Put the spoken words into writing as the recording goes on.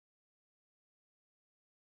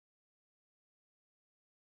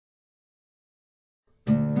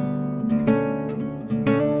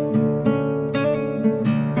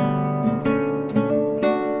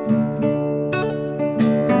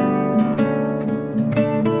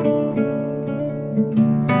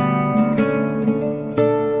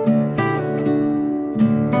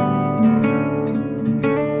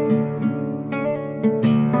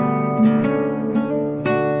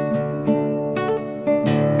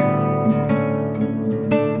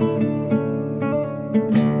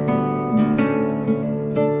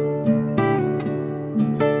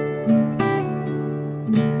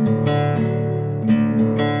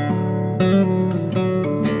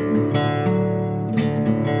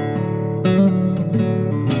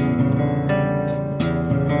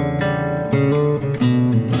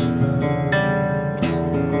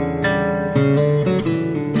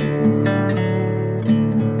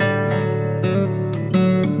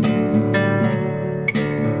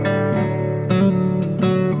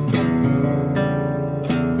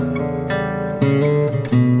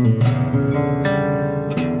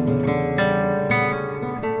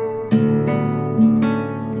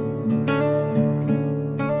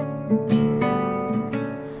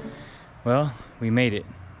we made it.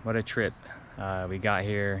 What a trip. We got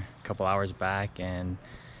here a couple hours back and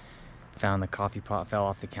found the coffee pot fell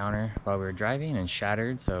off the counter while we were driving and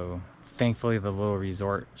shattered. So thankfully the little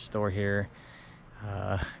resort store here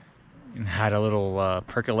had a little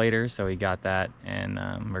percolator, so we got that, and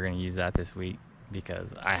we're gonna use that this week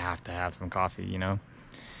because I have to have some coffee, you know.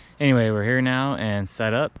 Anyway, we're here now and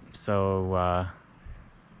set up, so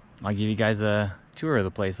I'll give you guys a tour of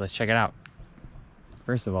the place. Let's check it out.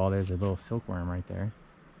 First of all, there's a little silkworm right there.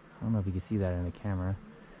 I don't know if you can see that in the camera.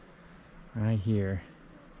 Right here.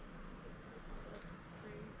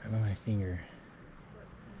 Right by my finger.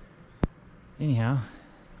 Anyhow,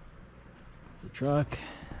 it's a truck.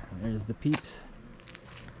 There's the peeps.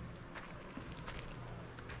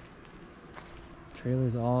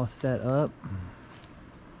 Trailer's all set up.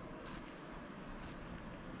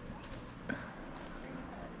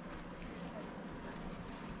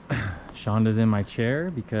 Shonda's in my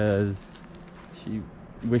chair because she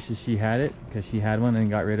wishes she had it, because she had one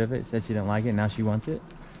and got rid of it. Said she didn't like it, now she wants it.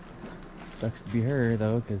 Sucks to be her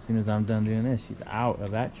though, because as soon as I'm done doing this, she's out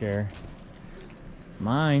of that chair. It's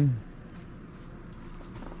mine.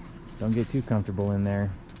 Don't get too comfortable in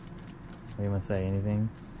there. What do you want to say? Anything?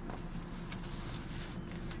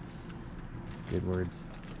 It's good words.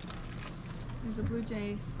 There's a blue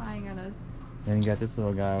jay spying on us. Then you got this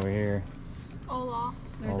little guy over here. Hola.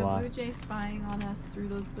 There's Hola. a blue jay spying on us through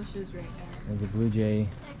those bushes right there. There's a blue jay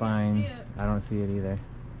spying. I don't see it either.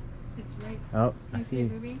 It's right. Oh, I see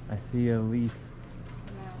it moving. I see a leaf.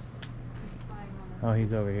 No. He's spying on us. Oh,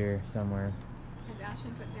 he's over here somewhere. Because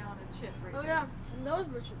Ashton put down a chip right there. Oh yeah, in those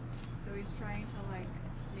bushes. So he's trying to like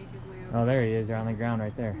make his way over. Oh, there he is. They're on the ground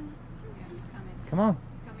right there. Yeah, he's coming. Come on.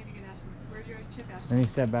 He's coming to get Ashton's. Where's your chip, Ashton? Let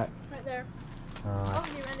me step back. Right there. Oh, Oh,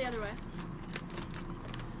 he ran the other way.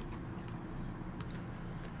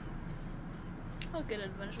 I'll get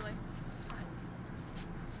it eventually.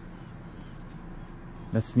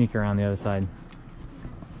 let's sneak around the other side.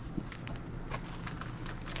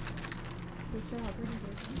 We should have pretty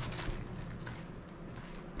good.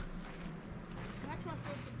 Back to our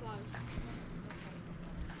first supply.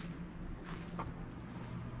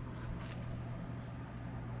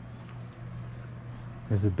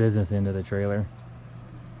 There's the business end of the trailer.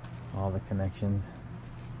 All the connections.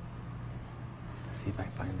 Let's see if I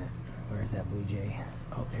can find it. Where's that blue jay?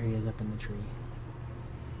 Oh, there he is up in the tree.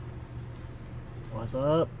 What's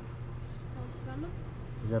up?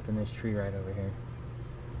 He's up in this tree right over here.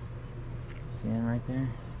 See him right there?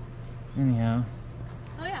 Anyhow,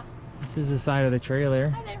 Oh yeah. this is the side of the trailer.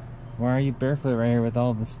 Hi there. Why are you barefoot right here with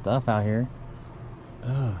all the stuff out here?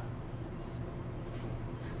 Ugh.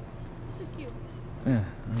 So cute. Yeah.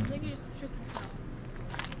 I think you just tripped him out.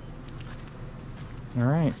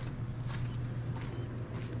 All right.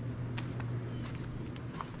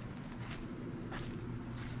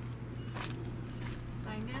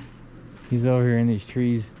 Find him? He's over here in these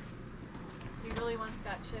trees. He really wants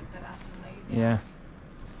that chip that Ashton laid down. Yeah.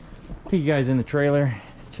 Take you guys in the trailer.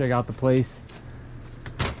 Check out the place.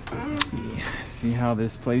 See how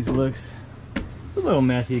this place looks. It's a little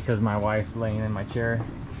messy because my wife's laying in my chair.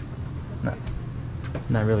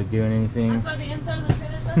 Not really doing anything. That's why the inside of the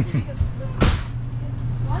trailer's messy, because the...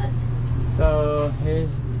 What? So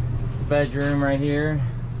here's the bedroom right here.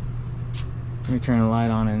 Let me turn the light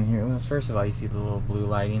on in here. Well, first of all, you see the little blue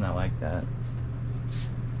lighting. I like that.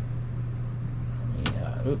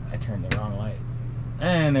 Oop, I turned the wrong light.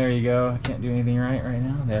 And there you go. I can't do anything right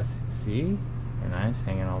now. That's, see? They're nice,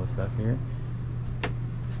 hanging all the stuff here.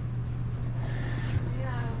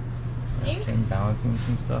 Yeah. Sink? Ashton balancing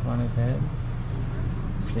some stuff on his head.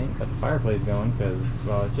 Sink, got the fireplace going because,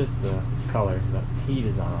 well, it's just the color. The heat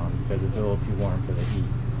is not on because it's a little too warm for the heat.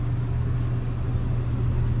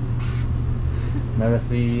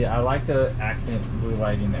 Notice I like the accent blue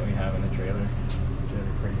lighting that we have in the trailer. It's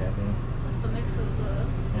really pretty, I think. With the mix of the...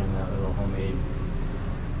 And that little homemade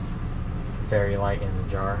fairy light in the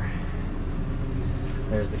jar.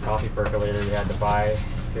 There's the coffee percolator we had to buy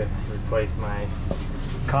to replace my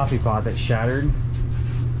coffee pot that shattered.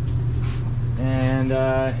 And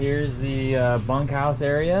here's the bunkhouse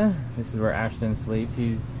area. This is where Ashton sleeps.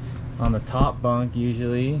 He's on the top bunk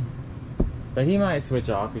usually, but he might switch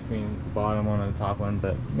off between the bottom one and the top one,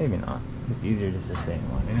 but maybe not. It's easier just to stay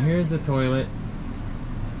in one. And here's the toilet,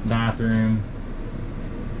 bathroom,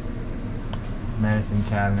 medicine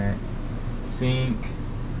cabinet, sink.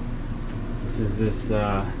 This is this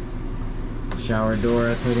shower door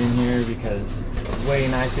I put in here because it's way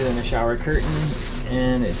nicer than a shower curtain,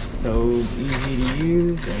 and it's so easy to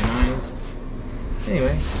use and nice.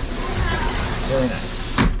 Anyway, really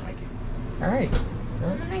nice. I like it. All right,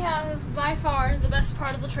 And then we have by far the best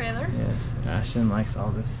part of the trailer. Yes, Ashton likes all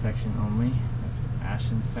this section only. That's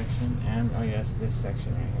Ashton's section, and oh yes, this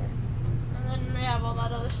section right here. And then we have all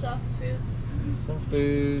that other stuff, foods. Some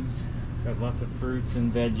foods. Got lots of fruits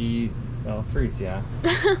and veggies. Well, fruits, yeah.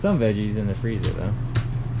 Some veggies in the freezer though.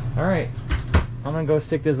 All right, I'm gonna go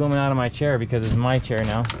stick this woman out of my chair because it's my chair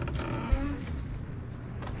now.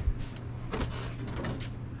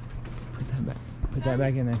 Put that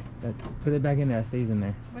back in there. Put it back in there. It stays in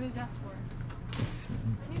there. What is that for? It's,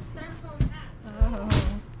 A new styrofoam hat.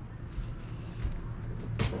 Oh.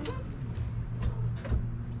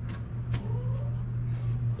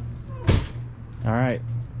 all right.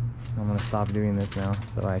 I'm gonna stop doing this now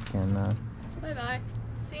so I can Bye-bye.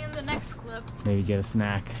 See you in the next clip. maybe get a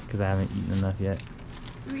snack because I haven't eaten enough yet.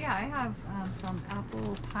 Oh yeah, I have some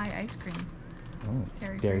apple pie ice cream. Oh,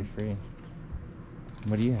 Dairy dairy free.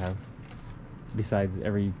 What do you have besides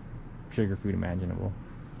every sugar food imaginable?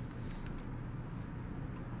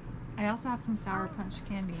 I also have some sour punch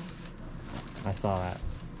candy. I saw that.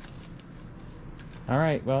 All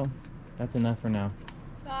right, well, that's enough for now.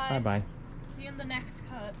 Bye. Bye-bye. See you in the next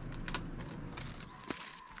cut.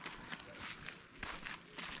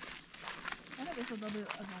 I think it's a little bit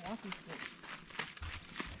of a walkie stick.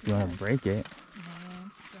 You want to break it? No,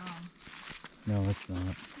 it's strong. No, it's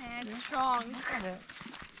not. And it's strong. Look at it.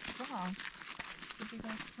 It's strong. It's a big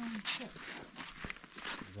ass strong stick.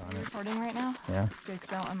 It's Are on you it. recording right now? Yeah. Good,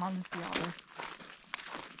 because I want my mom to see all this.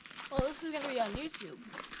 Well, this is gonna be on YouTube.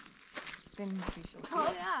 Then maybe she'll see Oh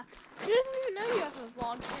it. yeah. She doesn't even know you have a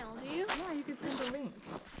vlog channel, do you? Yeah, you could send a link.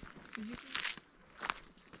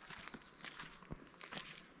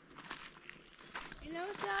 You know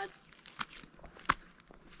what, Dad?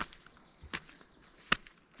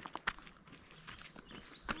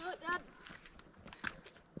 You know what, Dad?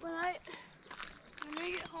 When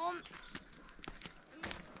we get home,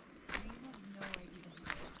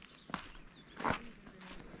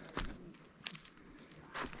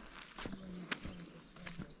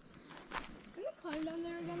 can we climb down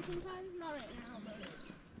there again sometime? Not right now, but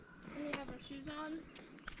when we have our shoes on.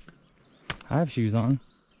 I have shoes on.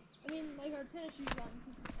 I mean, like our tennis shoes on.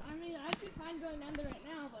 'Cause, I mean, I'd be fine going down there right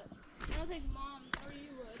now, but I don't think Mom or you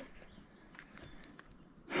would.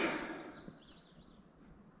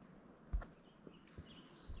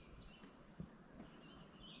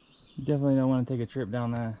 You definitely don't want to take a trip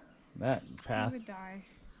down that I path. would die.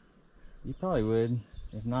 You probably would.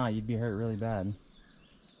 If not, you'd be hurt really bad.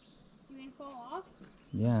 You mean fall off?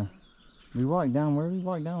 Yeah. We walked down. Where did we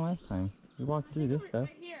walk down last time? We walked through this Right stuff.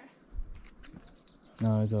 here.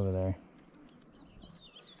 No, it's over there.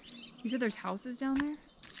 You said there's houses down there?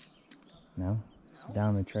 No?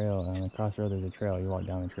 Down the trail. On the crossroad, there's a trail. You walk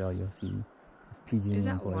down the trail, you'll see this PG Is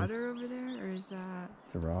that employees. water over there, or is that...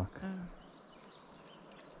 It's a rock.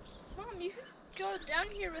 Mom, you should go down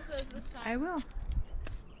here with us this time. I will.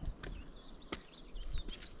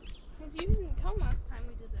 Because you didn't come last time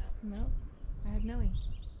we did that. No, I had Millie.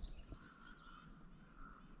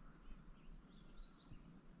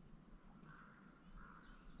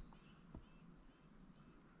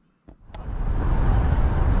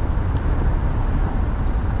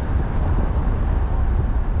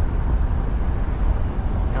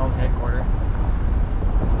 Helm's headquarters.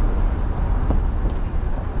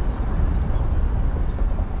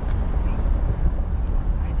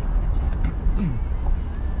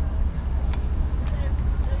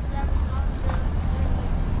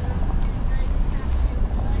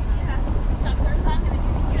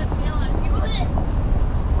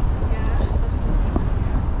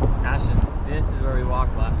 Ashton, this is where we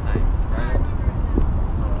walked last time, right?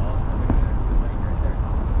 Oh, also, look at that.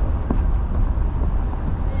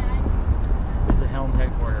 This is Helm's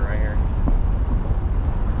headquarters right here.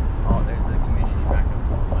 Oh, there's the community back up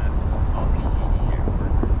to the left. All PG&E here.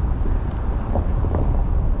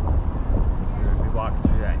 We walked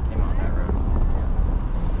through that and came out that road.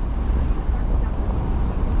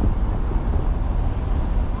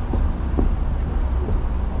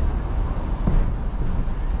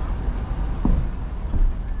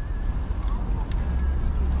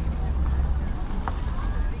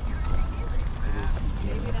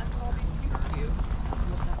 Maybe that's what all these peeps do.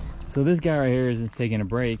 So this guy right here is taking a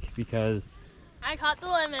break because I caught the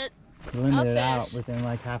limit. he limited it out fish. within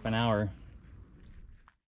like half an hour.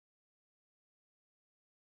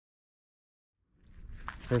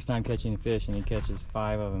 It's first time catching a fish and he catches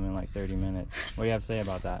 5 of them in like 30 minutes. What do you have to say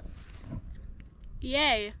about that?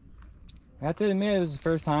 Yay. I have to admit, it was his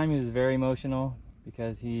first time. He was very emotional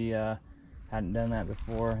because he hadn't done that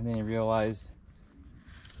before. And then he realized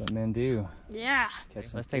that's what men do. Yeah.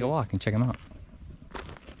 Let's take a walk and check him out.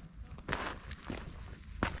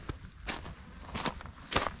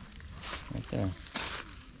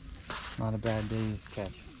 not a bad day's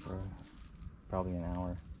catch for probably an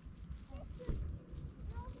hour.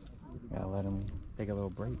 Gotta let him take a little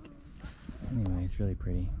break. Anyway, it's really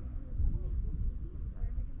pretty.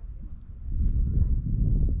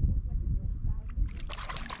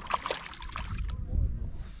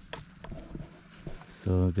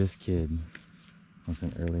 So this kid wants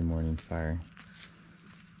an early morning fire.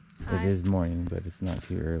 Hi. It is morning, but it's not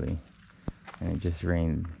too early. And it just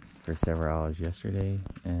rained for several hours yesterday,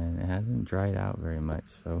 and it hasn't dried out very much.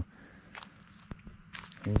 So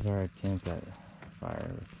here's our attempt at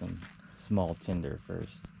fire with some small tinder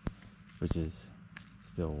first, which is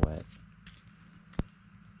still wet.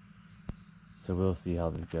 So we'll see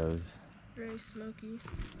how this goes. Very smoky.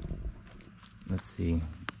 Let's see.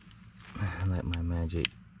 I like my magic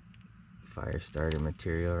fire starter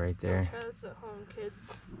material right there. Try this at home,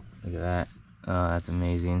 kids. Look at that. Oh, that's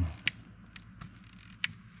amazing.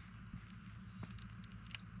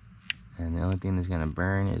 And the only thing that's gonna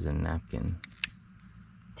burn is a napkin.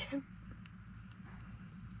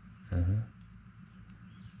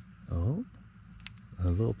 Oh, a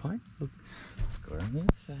little pine. Let's go around the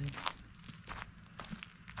other side.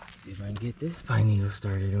 See if I can get this pine needle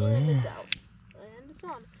started over And here. it's out. And it's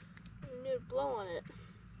on. You need to blow on it.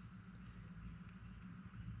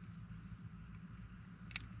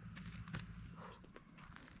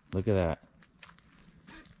 Look at that.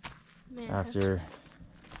 Man, After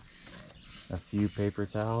a few paper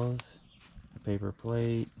towels, a paper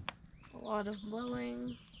plate, a lot of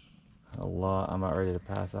blowing. I'm about ready to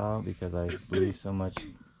pass out because I blew so much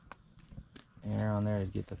air on there to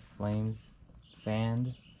get the flames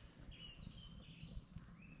fanned.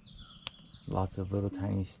 Lots of little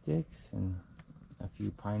tiny sticks and a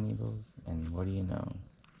few pine needles, and what do you know?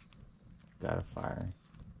 Got a fire.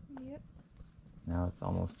 Yep. Now it's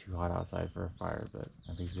almost too hot outside for a fire, but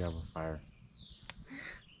at least we have a fire.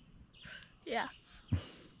 Yeah.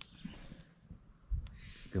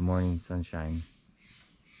 Good morning, sunshine.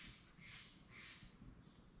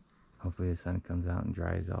 Hopefully the sun comes out and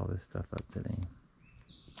dries all this stuff up today.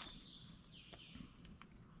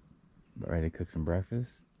 But ready to cook some breakfast.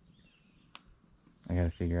 I gotta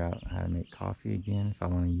figure out how to make coffee again, if I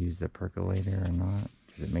want to use the percolator or not,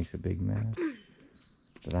 because it makes a big mess.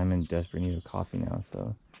 But I'm in desperate need of coffee now,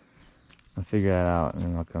 so I'll figure that out and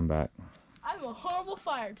then I'll come back. I'm a horrible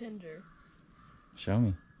fire tender. Show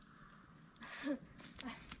me.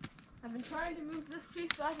 I've been trying to move this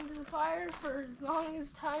piece back into the fire for as long as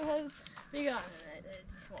time has begun, and it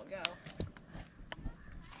just won't go.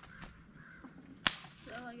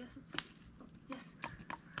 So I guess it's... Yes.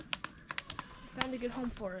 I found a good home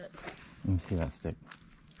for it. Let me see that stick.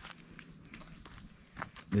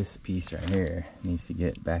 This piece right here needs to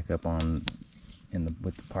get back up on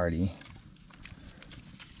with the party.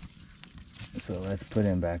 So let's put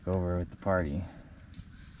him back over with the party.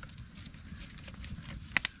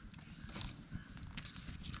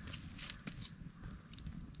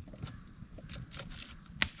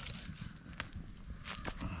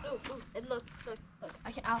 Oh, and look,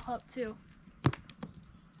 I'll help too.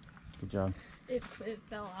 Good job. It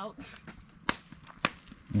fell out.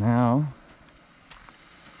 Now,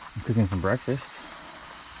 I'm cooking some breakfast.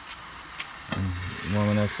 I'm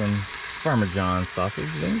warming up some Farmer John's sausage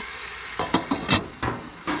links.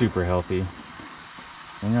 Super healthy.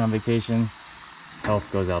 When you're on vacation, health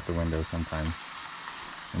goes out the window sometimes.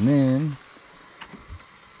 And then,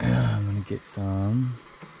 I'm gonna get some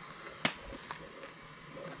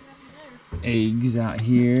eggs out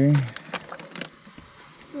here.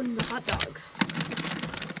 And the hot dogs.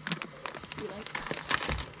 You like?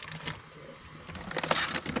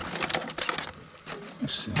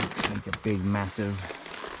 So make a big, massive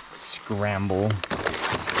scramble.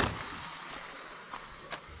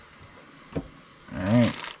 All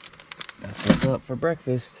right, that's what's up for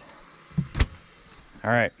breakfast. All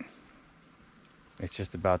right, it's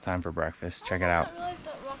just about time for breakfast. Check it out. I realized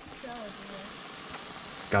that rocky shell is in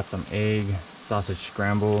there. Got some egg, sausage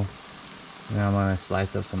scramble. Now I'm gonna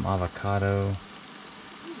slice up some avocado,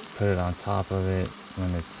 put it on top of it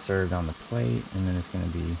when it's served on the plate, and then it's gonna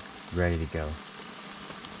be ready to go.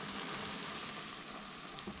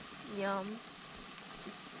 Yum.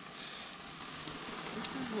 This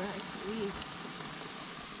is where I sleep.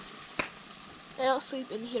 I don't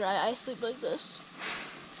sleep in here. I sleep like this.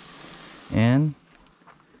 And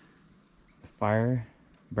the fire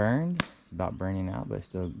burned. It's about burning out, but it's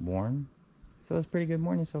still warm. So it's a pretty good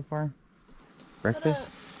morning so far. Breakfast,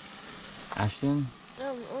 Ashton,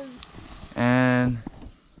 and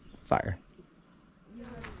fire.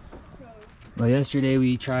 Well, yesterday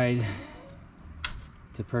we tried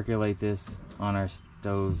to percolate this on our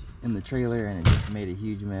stove in the trailer, and it just made a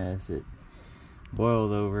huge mess. It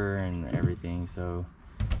boiled over and everything. So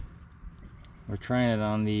we're trying it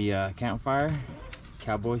on the campfire,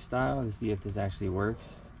 cowboy style, to see if this actually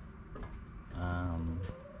works. I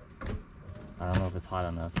don't know if it's hot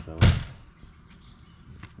enough, so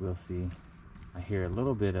we'll see. I hear a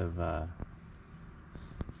little bit of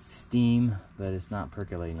steam, but it's not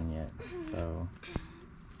percolating yet, so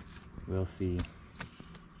we'll see.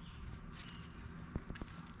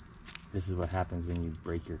 This is what happens when you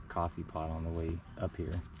break your coffee pot on the way up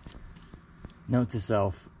here. Note to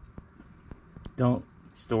self, don't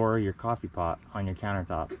store your coffee pot on your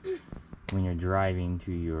countertop when you're driving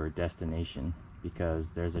to your destination, because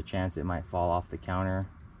there's a chance it might fall off the counter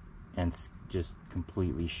and just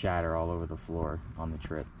completely shatter all over the floor on the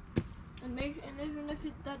trip. And even if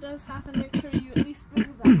that does happen, make sure you at least bring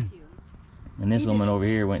a vacuum. And this woman over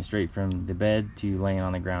here went straight from the bed to laying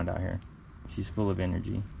on the ground out here. She's full of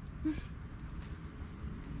energy.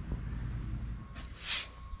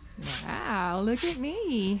 Wow, look at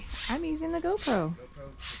me. I'm using the GoPro.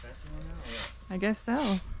 GoPro professional now, or what? I guess so.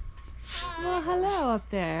 Hi. Well, hello up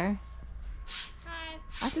there. Hi.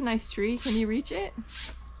 That's a nice tree. Can you reach it?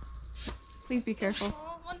 Please be careful.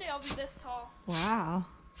 Tall. One day I'll be this tall. Wow.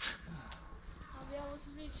 I'll be able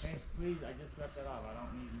to reach. Hey, please, I just swept that off. I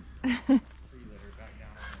don't need tree litter back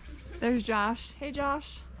down. There's Josh. Hey,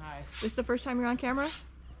 Josh. Hi. This the first time you're on camera?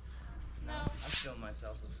 No. I've filmed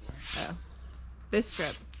myself before. Oh. This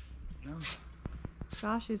trip. No.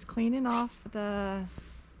 Josh is cleaning off the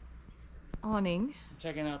awning. I'm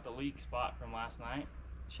checking out the leak spot from last night.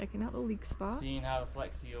 Checking out the leak spot. Seeing how the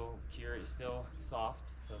Flex Seal cure is still soft,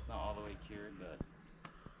 so it's not all the way cured, but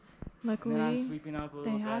and then I'm Luckily, sweeping out the they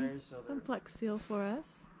little had gutters so some they're... Flex Seal for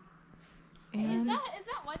us. Is And that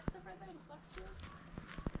white stuff right there, the Flex Seal?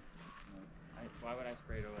 Why would I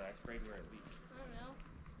spray it over there? I sprayed where it leaked. I don't know.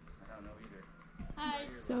 I don't know either. Hi.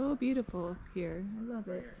 so beautiful here. I love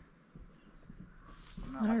Right it. here.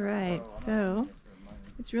 I'm not All like a right, pro, I'm not so using it for money.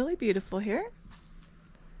 it's really beautiful here.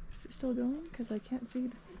 Is it still going? Because I can't see.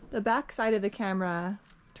 The back side of the camera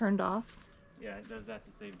turned off. Yeah, it does that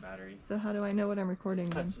to save battery. So how do I know what I'm recording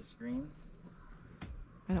then? Touch the screen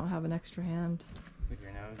I don't have an extra hand. with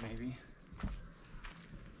your nose, maybe.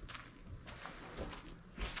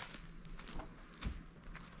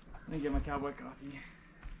 Let me get my cowboy coffee.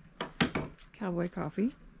 Cowboy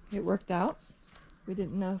coffee. It worked out. We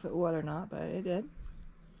didn't know if it would or not, but it did.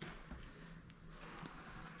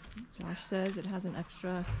 Josh says it has an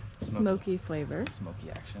extra smoky flavor. Smoky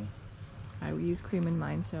action. I use cream in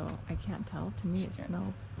mine, so I can't tell. To me, it Can't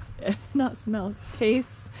smells. Not smells,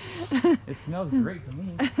 tastes. It smells great to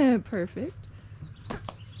me. Perfect.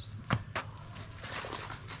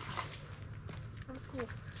 That was cool.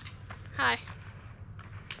 Hi.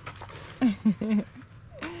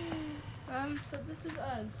 So this is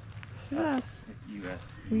us. This is us. It's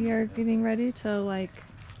US. We are getting ready to like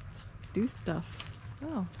do stuff.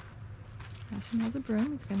 Oh, Ashton has a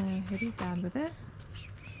broom. He's gonna hit his dad with it.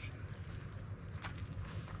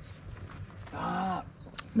 Stop.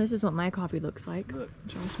 This is what my coffee looks like. Look.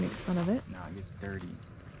 Josh makes fun of it. Now it gets dirty.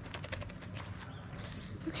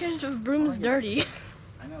 Who cares if a broom is dirty?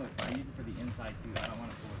 I know, if I use it for the inside too, I don't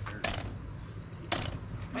want to pull it dirt.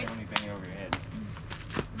 It's the only thing over your head.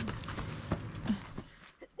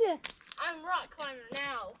 Yeah. I'm rock climber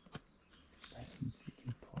now.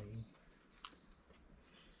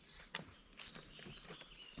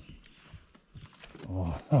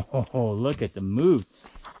 Oh, look at the move.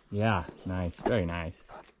 Yeah, nice. Very nice.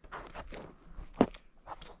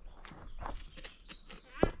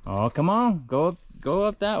 Oh, come on. Go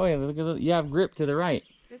up that way. Look at you have grip to the right.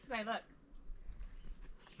 This way, look.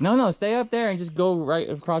 No, stay up there and just go right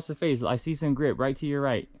across the face. I see some grip right to your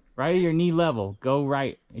right. Right at your knee level. Go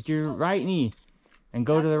right. At your right knee. And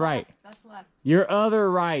go to the right. That's left. Your other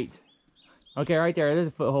right. Okay, right there. There's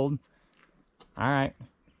a foothold. All right.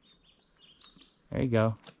 There you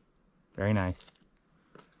go. Very nice.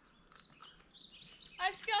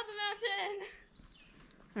 I've scaled the mountain.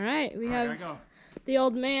 All right, we All right, have there I go. the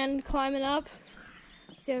old man climbing up.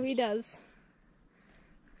 See how he does.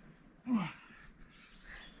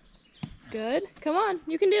 Good. Come on,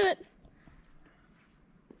 you can do it.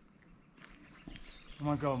 I'm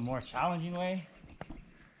gonna go a more challenging way.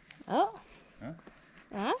 Oh. Huh?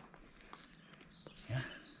 Huh? Yeah.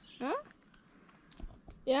 Huh?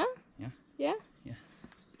 Yeah? Yeah. Yeah? Yeah.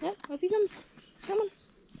 Yep, up he comes. Come on.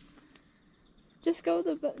 Just go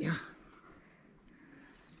the button. Yeah.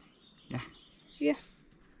 Yeah. Yeah.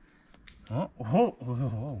 Oh.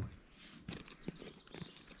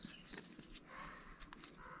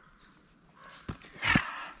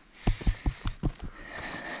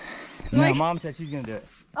 No, Like- Mom said she's gonna do it.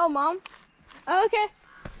 Oh, Mom. Oh, okay.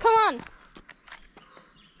 Come on.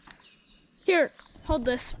 Here, hold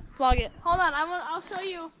this. Vlog it. Hold on. I'll show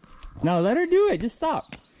you. No, let her do it. Just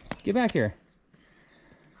stop. Get back here.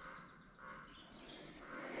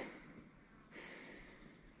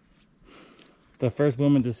 The first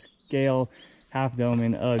woman to scale Half Dome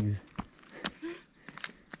in Uggs.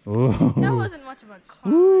 Ooh. That wasn't much of a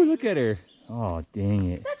climb. Ooh, look at her. Oh,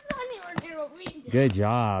 dang it. That's not anywhere near what we did. Good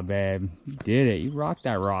job, babe. You did it. You rocked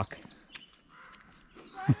that rock.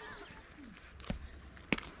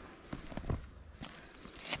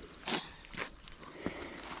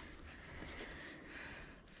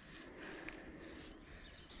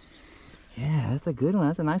 Yeah, that's a good one.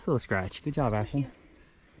 That's a nice little scratch. Good job, Ashton.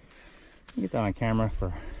 Get that on camera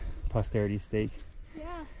for posterity's sake.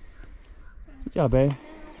 Yeah. Good job, babe.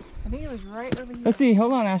 I think it was right over here. Let's see.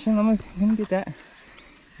 Hold on, Ashton. Let me get that.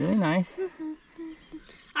 Really nice.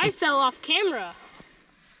 I fell off camera.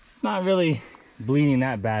 It's not really bleeding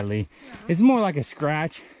that badly. It's more like a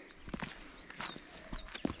scratch.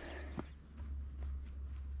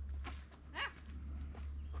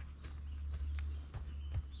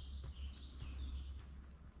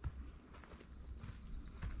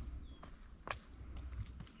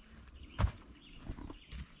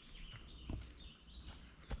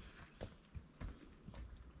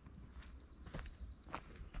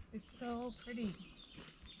 It's so pretty.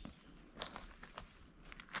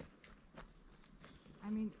 I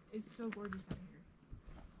mean, it's so gorgeous out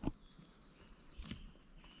here.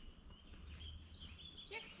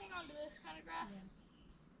 Chicks hang on to this kind of grass. Yeah.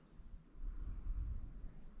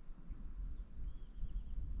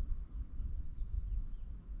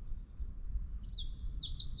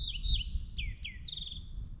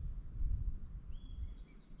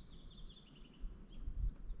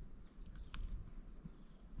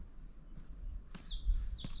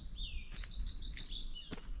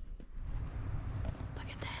 Look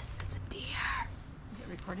at this. It's a deer. Is it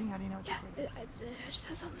recording? How do you know it's recording? It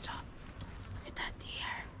says on the top. Look at that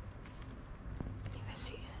deer. You guys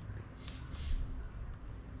see it?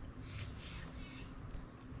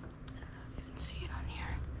 I don't know if you can see it on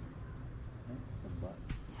here.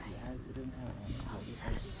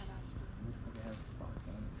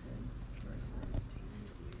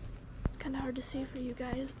 It's kind of hard to see for you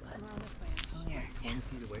guys, but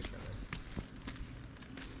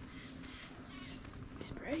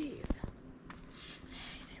he's brave.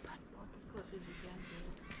 Walk as close as you can to it.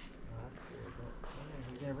 That's cool.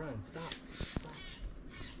 He's gonna run. Stop.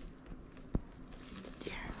 It's a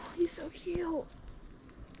deer. Oh, he's so cute.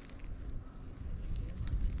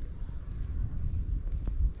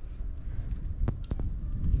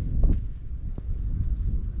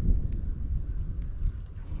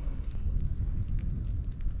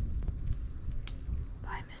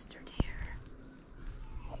 Bye, Mr. Deer.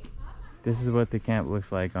 This is what the camp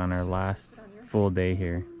looks like on our last full day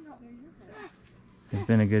here. It's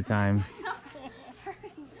been a good time.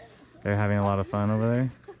 They're having a lot of fun over there.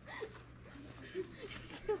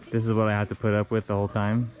 This is what I have to put up with the whole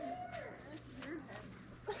time.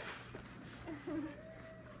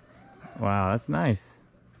 Wow, that's nice.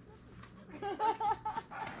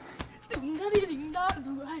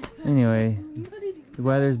 Anyway, the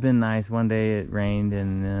weather's been nice. One day it rained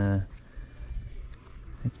and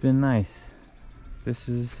it's been nice. It's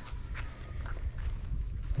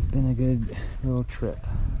been a good little trip.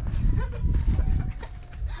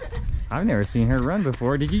 I've never seen her run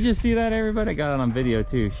before. Did you just see that, everybody? I got it on video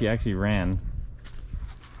too. She actually ran.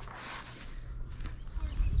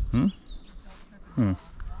 Hmm?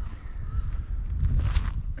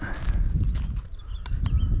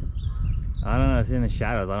 I don't know, it's in the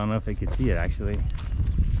shadows. I don't know if I could see it actually.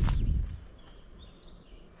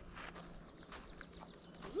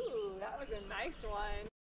 Ooh, that was a nice one.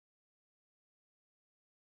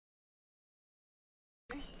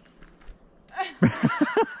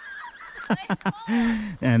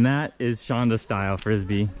 And that is Shonda style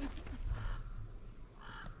frisbee.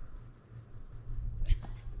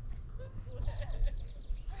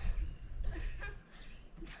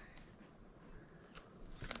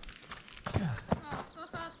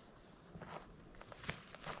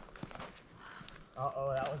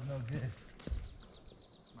 Uh-oh, that was no good.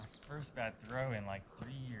 My first bad throw in like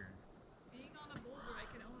 3 years. Being on a boulder, I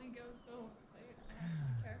can only go so. I have to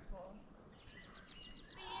be careful.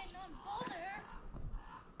 Being on boulder.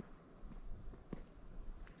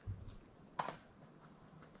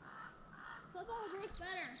 Football works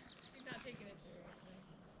better. He's not taking it seriously.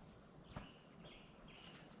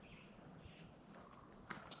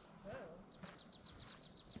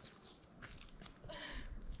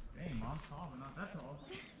 Hey, mom's tall, but not that tall.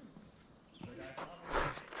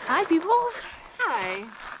 Hi, peoples. Hi.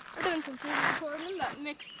 We're doing some food recording that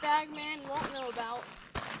mixed bag man won't know about.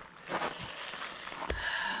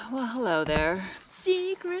 Well, hello there.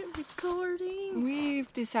 Secret recording.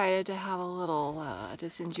 We've decided to have a little, to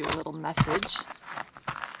send you a little message.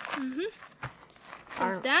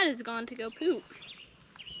 Since Dad is gone to go poop.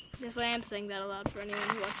 Yes, I am saying that aloud for anyone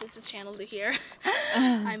who watches this channel to hear.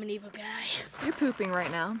 I'm an evil guy. You're pooping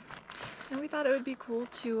right now. And we thought it would be cool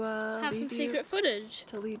to Have some secret footage.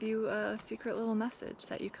 to leave you a secret little message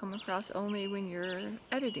that you come across only when you're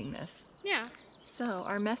editing this. Yeah. So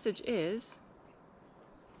our message is...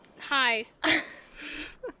 Hi.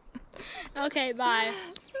 Okay, bye.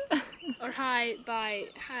 Or hi, bye,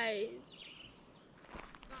 hi.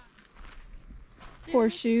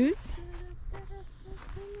 Horseshoes.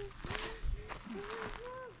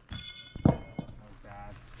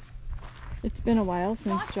 It's been a while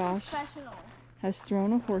since Josh Professional. has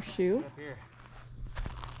thrown a horseshoe. Up here.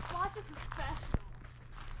 Watch a professional.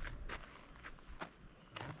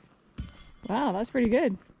 Wow, that's pretty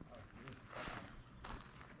good.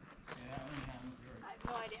 I have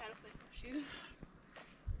no idea how to play horseshoes.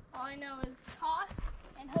 All I know is toss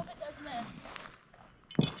and hope it does this.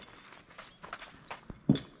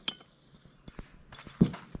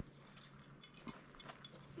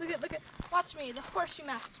 Look at, watch me, the horseshoe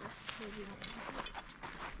master.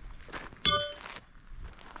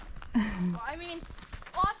 Well, I mean,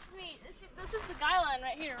 watch me. This is the guy line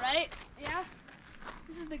right here, right? Yeah?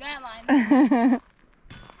 This is the guy line.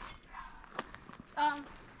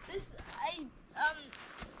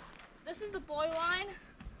 This is the boy line.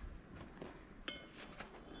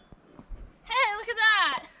 Hey, look at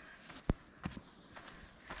that!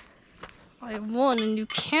 I won, and you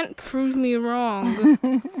can't prove me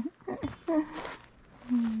wrong.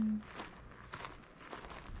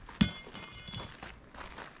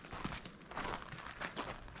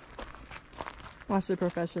 Watch the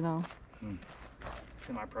professional.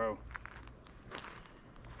 Semi-pro.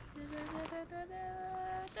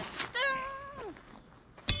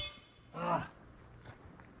 Ah.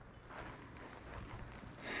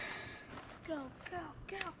 Go, go,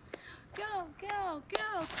 go, go, go,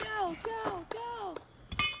 go, go, go, go.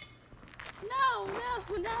 No,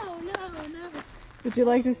 no, no, no, no. Would you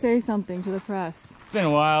like to say something to the press? It's been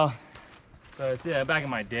a while, but yeah, back in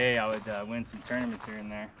my day, I would win some tournaments here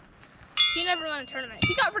and there. He never won a tournament.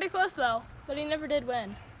 He got pretty close though, but he never did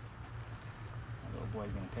win. My little boy's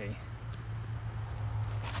gonna pay.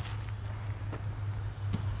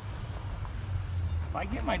 If I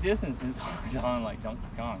get my distance, it's on like Donkey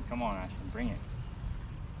Kong. Come on, Ashton, bring it.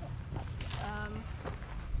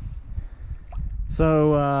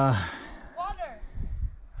 So, Water.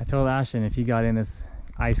 I told Ashton if he got in this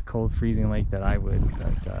ice cold freezing lake that I would,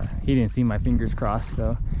 but he didn't see my fingers crossed,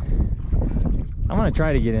 so I'm gonna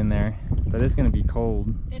try to get in there, but it's gonna be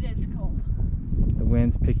cold. It is cold. The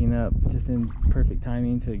wind's picking up just in perfect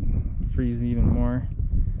timing to freeze even more.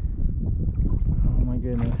 Oh my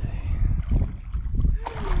goodness.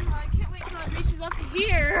 I can't wait till it reaches up to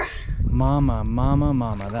here. Mama, mama,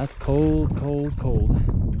 mama, that's cold, cold,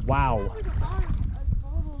 cold. Wow. There's like a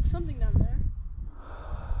bottle of something down there.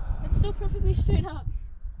 It's still perfectly straight up.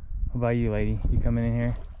 What about you, lady? You coming in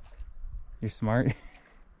here? You're smart?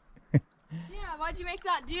 Yeah, why'd you make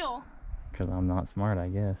that deal? Because I'm not smart, I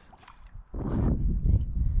guess.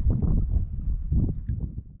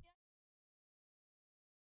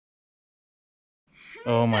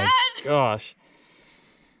 Oh my gosh.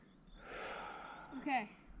 Okay.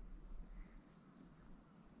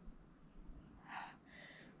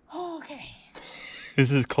 Oh, okay.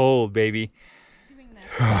 This is cold, baby. Doing this.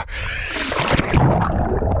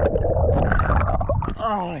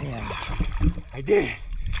 Oh yeah. I did it.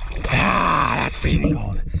 Ah, that's freezing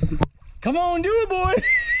cold. Come on, do it, boy.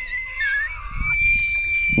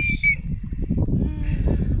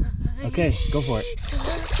 Okay, go for it.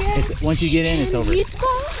 It's once you get in, it's over. And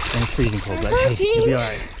it's freezing cold, but hey, you'll be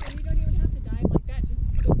alright. So you don't even have to dive like that,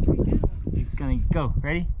 just go straight down. He's gonna go.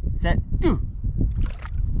 Ready, set, do.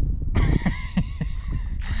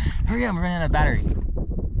 Hurry up, we're running out of battery.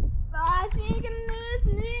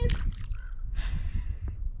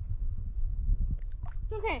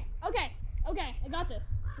 It's okay, okay, okay, I got this.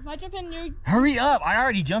 If I jump in, you... Hurry up, I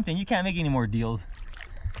already jumped in. You can't make any more deals.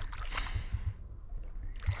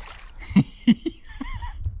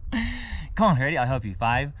 Come on, ready? I'll help you.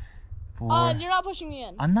 5, 4. you're not pushing me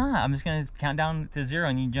in. I'm not. I'm just gonna count down to 0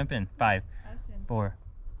 and you jump in. 5, 4,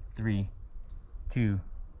 3, 2,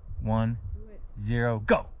 1, 0,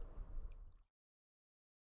 go.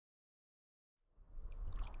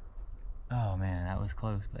 Oh man, that was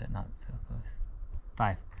close, but not so close.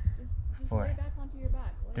 5, Just 4, lay back onto your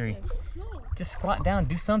back. Like 3. this. No. Just squat down,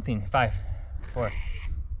 do something. 5, 4,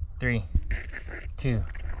 3, 2,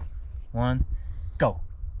 1, go.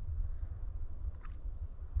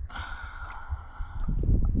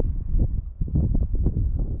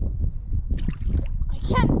 I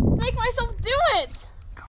can't make myself do it!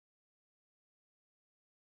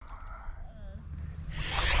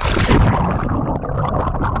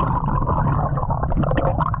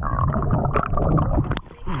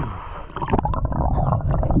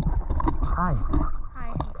 Hi.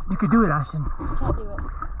 Hi. You could do it, Ashton. Can't do it.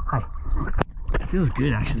 Hi. It feels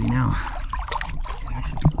good actually now. It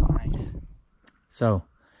actually feels nice. So,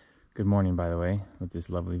 good morning by the way, with this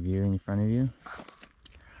lovely view in front of you.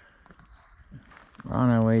 We're on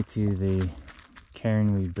our way to the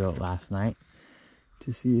cairn we built last night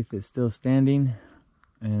to see if it's still standing,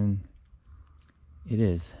 and it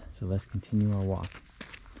is. So let's continue our walk.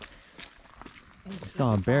 I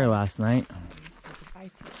saw a bear last night.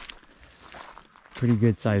 Pretty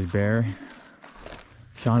good sized bear.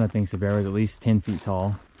 Shauna thinks the bear was at least 10 feet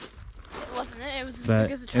tall. It wasn't it? It was as But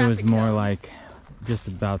big as a it traffic was more cone. like just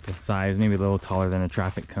about the size, maybe a little taller than a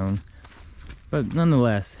traffic cone. But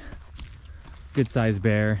nonetheless, good sized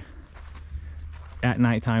bear at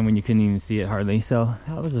nighttime when you couldn't even see it hardly. So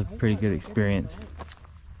that was a pretty good experience.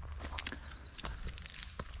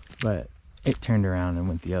 But it turned around and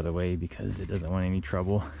went the other way because it doesn't want any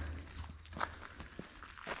trouble.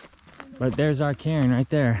 But there's our cairn right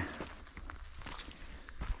there.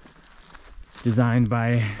 Designed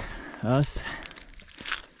by us.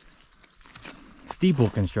 Steeple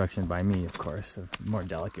construction by me, of course, of more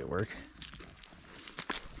delicate work.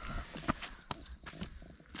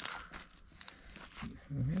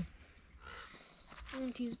 Okay.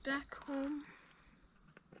 And he's back home.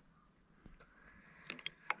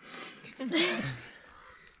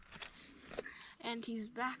 And he's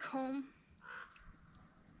back home.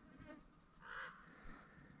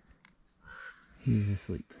 He's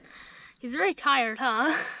asleep. He's very tired,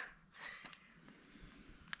 huh?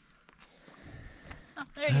 Oh,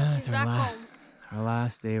 there you go. He's That's back home. our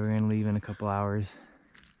last day. We're gonna leave in a couple hours.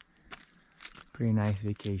 Pretty nice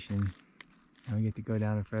vacation. And we get to go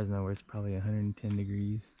down to Fresno where it's probably 110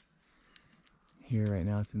 degrees. Here right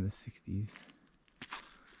now it's in the 60s.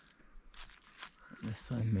 The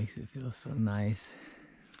sun makes it feel so nice.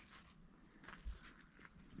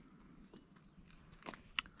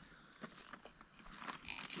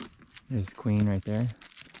 There's Queen right there.